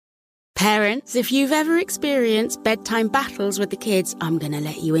Parents, if you've ever experienced bedtime battles with the kids, I'm going to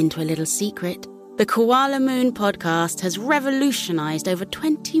let you into a little secret. The Koala Moon podcast has revolutionized over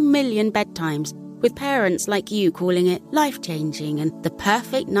 20 million bedtimes, with parents like you calling it life-changing and the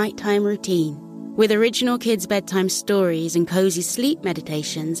perfect nighttime routine. With original kids' bedtime stories and cozy sleep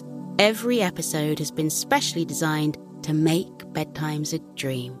meditations, every episode has been specially designed to make bedtimes a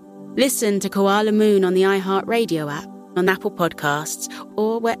dream. Listen to Koala Moon on the iHeartRadio app, on Apple Podcasts,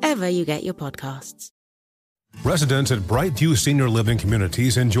 or wherever you get your podcasts. Residents at Brightview Senior Living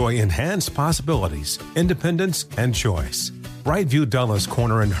Communities enjoy enhanced possibilities, independence, and choice. Brightview Dulles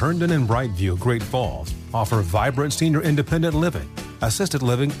Corner in Herndon and Brightview, Great Falls, offer vibrant senior independent living, assisted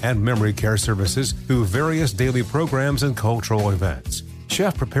living, and memory care services through various daily programs and cultural events.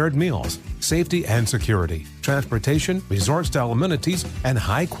 Chef-prepared meals, safety and security, transportation, resort-style amenities, and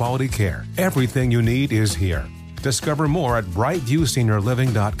high-quality care. Everything you need is here. Discover more at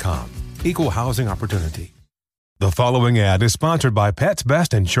brightviewseniorliving.com. Equal housing opportunity. The following ad is sponsored by Pets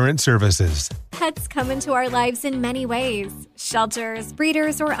Best Insurance Services. Pets come into our lives in many ways. Shelters,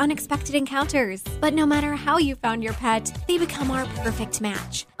 breeders, or unexpected encounters. But no matter how you found your pet, they become our perfect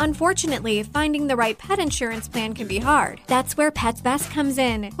match. Unfortunately, finding the right pet insurance plan can be hard. That's where Pets Best comes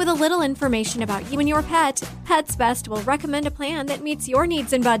in. With a little information about you and your pet, Pets Best will recommend a plan that meets your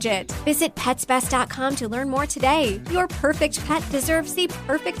needs and budget. Visit PetsBest.com to learn more today. Your perfect pet deserves the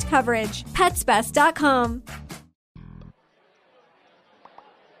perfect coverage. PetsBest.com.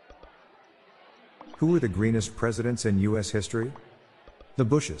 Who were the greenest presidents in U.S. history? The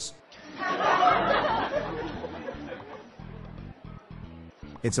Bushes.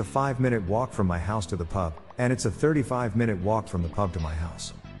 It's a 5-minute walk from my house to the pub, and it's a 35-minute walk from the pub to my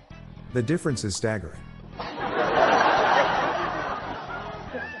house. The difference is staggering.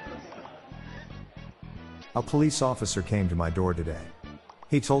 A police officer came to my door today.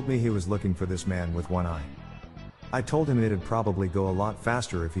 He told me he was looking for this man with one eye. I told him it'd probably go a lot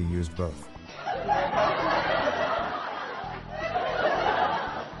faster if he used both.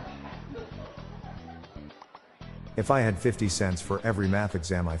 If I had 50 cents for every math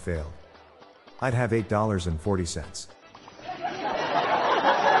exam I failed, I'd have $8.40.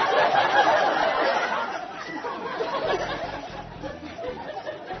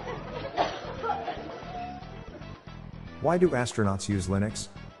 Why do astronauts use Linux?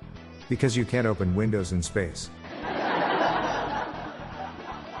 Because you can't open Windows in space.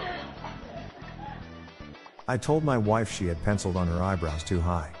 I told my wife she had penciled on her eyebrows too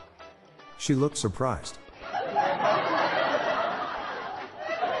high. She looked surprised.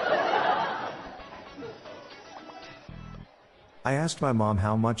 I asked my mom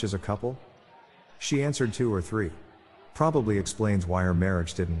how much is a couple? She answered 2 or 3. Probably explains why her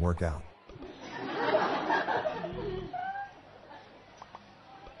marriage didn't work out.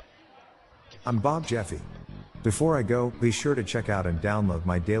 I'm Bob Jeffy. Before I go, be sure to check out and download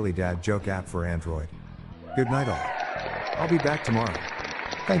my Daily Dad Joke app for Android. Good night all. I'll be back tomorrow.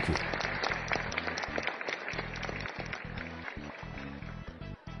 Thank you.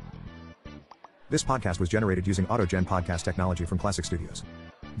 This podcast was generated using AutoGen podcast technology from Classic Studios.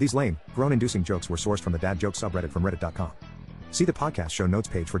 These lame, groan-inducing jokes were sourced from the Dad Joke subreddit from reddit.com. See the podcast show notes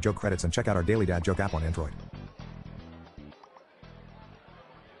page for joke credits and check out our Daily Dad Joke app on Android.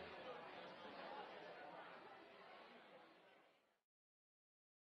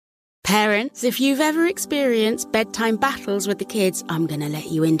 Parents, if you've ever experienced bedtime battles with the kids, I'm going to let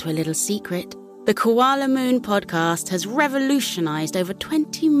you into a little secret. The Koala Moon podcast has revolutionized over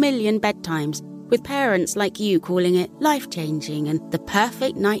 20 million bedtimes, with parents like you calling it life-changing and the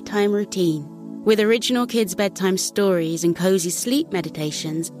perfect nighttime routine. With original kids' bedtime stories and cozy sleep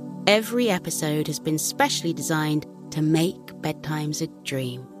meditations, every episode has been specially designed to make bedtimes a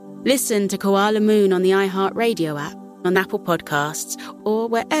dream. Listen to Koala Moon on the iHeartRadio app, on Apple Podcasts, or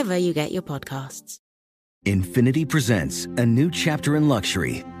wherever you get your podcasts. Infiniti presents a new chapter in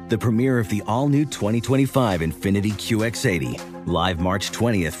luxury, the premiere of the all-new 2025 Infiniti QX80, live March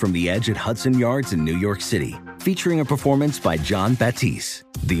 20th from the Edge at Hudson Yards in New York City, featuring a performance by Jon Batiste.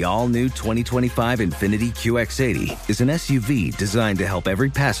 The all-new 2025 Infiniti QX80 is an SUV designed to help every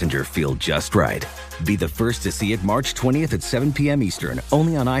passenger feel just right. Be the first to see it March 20th at 7 p.m. Eastern,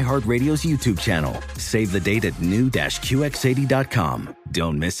 only on iHeartRadio's YouTube channel. Save the date at new-QX80.com.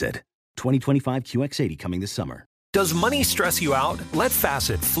 Don't miss it. 2025 QX80 coming this summer. Does money stress you out? Let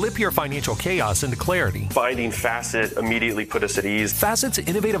Facet flip your financial chaos into clarity. Finding Facet immediately put us at ease. Facet's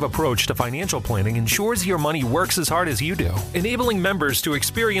innovative approach to financial planning ensures your money works as hard as you do, enabling members to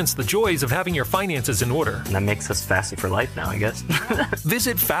experience the joys of having your finances in order. And that makes us Facet for life now, I guess.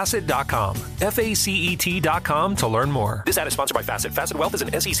 Visit Facet.com, FACET.com to learn more. This ad is sponsored by Facet. Facet Wealth is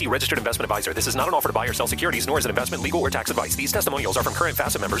an SEC registered investment advisor. This is not an offer to buy or sell securities, nor is it investment, legal, or tax advice. These testimonials are from current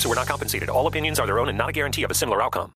Facet members who are not compensated. All opinions are their own and not a guarantee of a similar outcome.